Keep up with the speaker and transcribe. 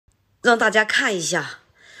让大家看一下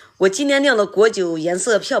我今天酿的果酒颜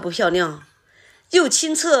色漂不漂亮，又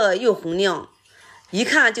清澈又红亮，一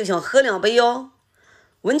看就想喝2杯哟。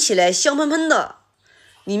闻起来香喷喷的，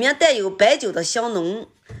里面带有白酒的香浓，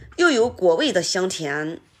又有果味的香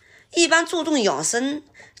甜。一般注重养生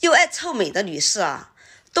又爱臭美的女士啊，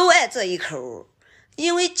都爱这一口，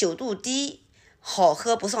因为酒度低，好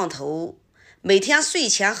喝不上头。每天睡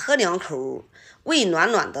前喝2口，胃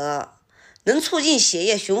暖暖的，能促进血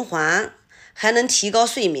液循环，还能提高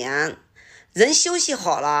睡眠。人休息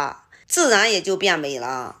好了，自然也就变美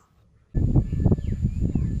了。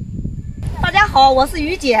大家好，我是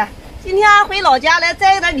余姐，今天回老家来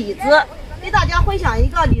摘点李子，给大家分享一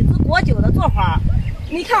个李子果酒的做法。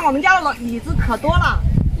你看我们家的李子可多了，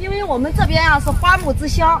因为我们这边是花木之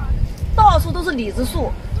乡，到处都是李子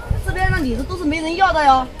树，这边的李子都是没人要的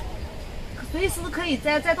哟，随时可以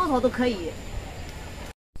摘多少都可以。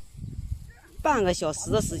半个小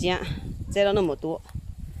时的时间摘了那么多，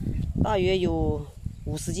大约有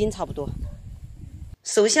50斤差不多。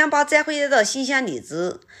首先把摘回来的新鲜李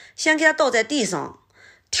子先给它倒在地上，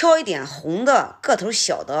挑一点红的个头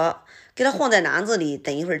小的，给它放在篮子里，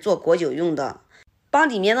等一会儿做果酒用的。把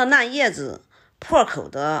里面的烂叶子、破口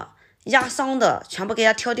的、压伤的全部给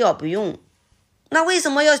它挑掉，不用。那为什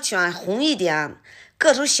么要选红一点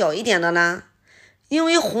个头小一点的呢？因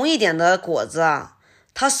为红一点的果子啊，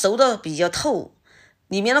它熟的比较透，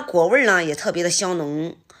里面的果味呢也特别的香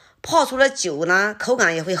浓，泡出来酒呢口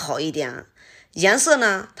感也会好一点，颜色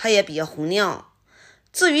呢它也比较红亮。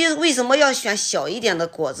至于为什么要选小一点的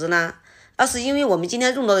果子呢？那是因为我们今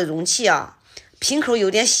天用到的容器啊，瓶口有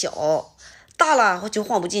点小，大了就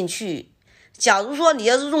放不进去。假如说你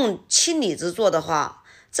要是用青李子做的话，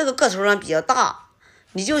这个个头呢比较大，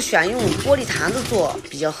你就选用玻璃坛子做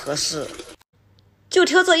比较合适。就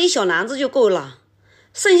挑这一小篮子就够了，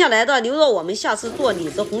剩下来的留到我们下次做李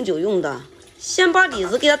子红酒用的。先把李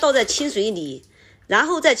子给它倒在清水里，然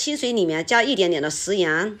后在清水里面加一点点的食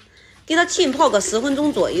盐，给它浸泡个10分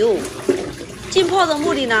钟左右。浸泡的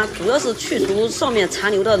目的呢，主要是去除上面残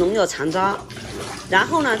留的农药残渣，然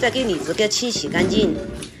后呢再给李子给清洗干净。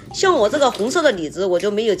像我这个红色的李子我就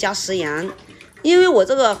没有加食盐，因为我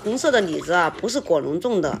这个红色的李子啊不是果农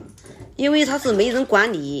种的，因为它是没人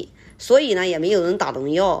管理，所以呢也没有人打农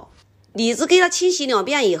药。李子给它清洗2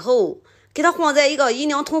遍以后，给它放在一个阴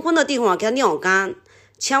凉通风的地方给它晾干，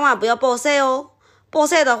千万不要暴晒哦，暴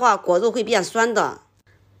晒的话果肉会变酸的。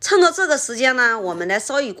趁着这个时间呢，我们来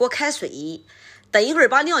烧一锅开水，等一会儿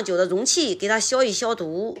把酿酒的容器给它消一消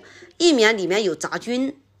毒，以免里面有杂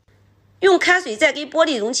菌。用开水在给玻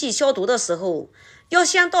璃容器消毒的时候，要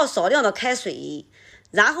先倒少量的开水，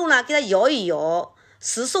然后呢给它摇一摇，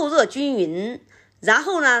使受热均匀，然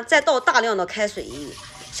后呢再倒大量的开水。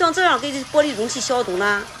像这样给玻璃容器消毒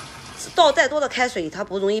呢，倒再多的开水它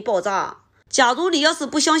不容易爆炸。假如你要是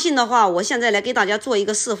不相信的话，我现在来给大家做一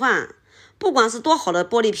个示范。不管是多好的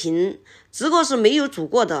玻璃瓶，只不过是没有煮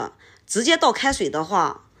过的，直接倒开水的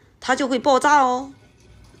话，它就会爆炸哦。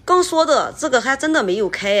刚说的这个还真的没有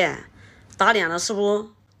开哎，打脸了是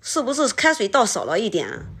不是开水倒少了一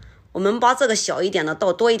点？我们把这个小一点的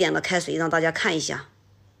倒多一点的开水，让大家看一下。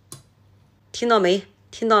听到没？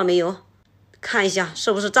听到了没有？看一下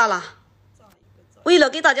是不是炸了？为了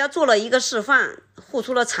给大家做了一个示范，付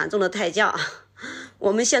出了惨重的代价，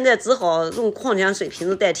我们现在只好用矿泉水瓶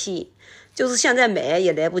子代替，就是现在买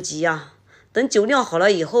也来不及啊。等酒酿好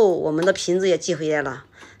了以后，我们的瓶子也寄回来了，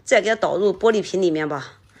再给它倒入玻璃瓶里面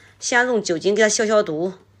吧。先用酒精给它消消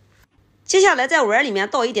毒，接下来在碗里面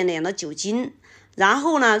倒一点点的酒精，然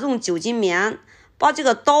后呢用酒精棉把这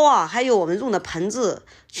个刀啊，还有我们用的盆子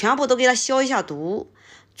全部都给它消一下毒。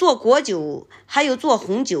做果酒还有做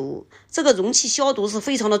红酒，这个容器消毒是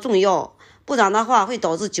非常的重要，不然的话会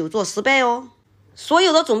导致酒做失败哦。所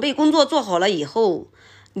有的准备工作做好了以后，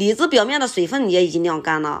李子表面的水分也已经晾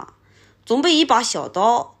干了，准备一把小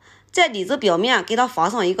刀，在李子表面给它划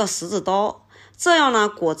上一个十字刀，这样呢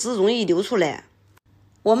果汁容易流出来。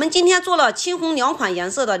我们今天做了青红2款颜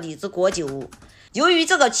色的李子果酒，由于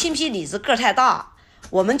这个青皮李子个太大，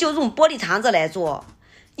我们就用玻璃坛子来做。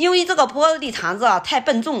因为这个玻璃坛子啊太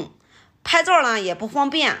笨重，拍照呢也不方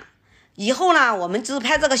便。以后呢我们只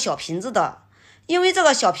拍这个小瓶子的，因为这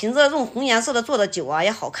个小瓶子用红颜色的做的酒啊也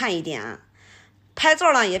好看一点，拍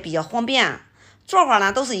照呢也比较方便。做法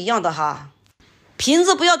呢都是一样的哈，瓶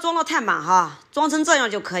子不要装得太满哈，装成这样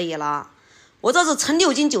就可以了。我这是盛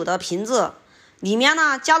6斤酒的瓶子，里面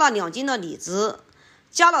呢加了2斤的李子，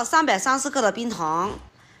加了330克的冰糖，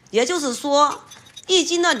也就是说1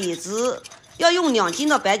斤的李子要用2斤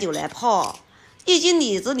的白酒来泡，1斤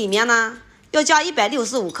李子里面呢要加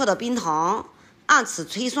165克的冰糖，按此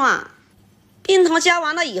推算。冰糖加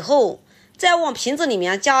完了以后，再往瓶子里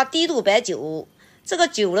面加低度白酒。这个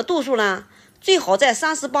酒的度数呢，最好在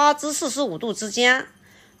38至45度之间，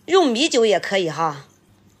用米酒也可以哈。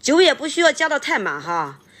酒也不需要加得太满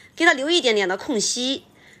哈，给它留一点点的空隙。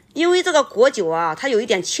因为这个果酒啊，它有一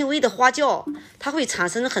点轻微的花酵，它会产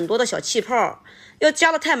生很多的小气泡。要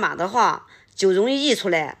加得太满的话，酒容易溢出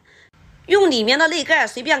来。用里面的内盖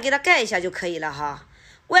随便给它盖一下就可以了哈。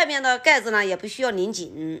外面的盖子呢也不需要拧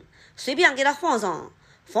紧，随便给它放上，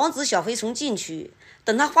防止小飞虫进去。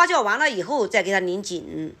等它发酵完了以后再给它拧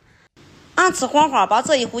紧。按此方法把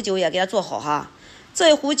这一壶酒也给它做好哈。这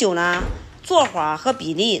一壶酒呢，做法和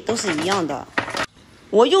比例都是一样的。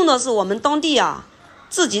我用的是我们当地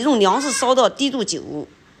自己用粮食烧的低度酒，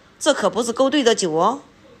这可不是勾兑的酒哦。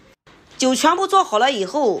酒全部做好了以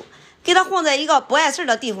后，给它放在一个不碍事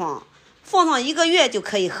的地方，放上1个月就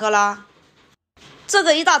可以喝啦。这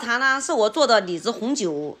个一大坛呢是我做的李子红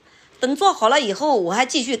酒，等做好了以后，我还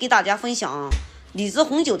继续给大家分享李子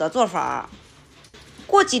红酒的做法。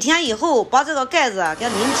过几天以后，把这个盖子给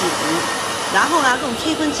它拧紧，然后呢用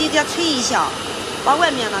吹风机给它吹一下，把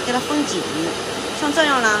外面呢给它封紧。像这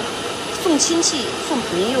样呢，送亲戚送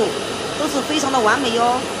朋友都是非常的完美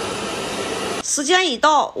哟。时间一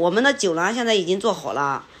到，我们的酒呢现在已经做好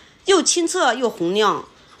了，又清澈又红亮，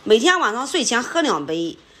每天晚上睡前喝2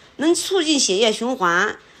杯，能促进血液循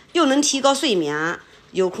环，又能提高睡眠。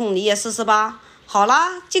有空你也试试吧。好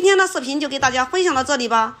啦，今天的视频就给大家分享到这里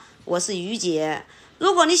吧。我是于姐，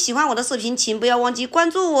如果你喜欢我的视频，请不要忘记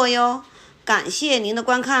关注我哟。感谢您的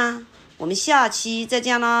观看，我们下期再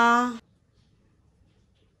见啦。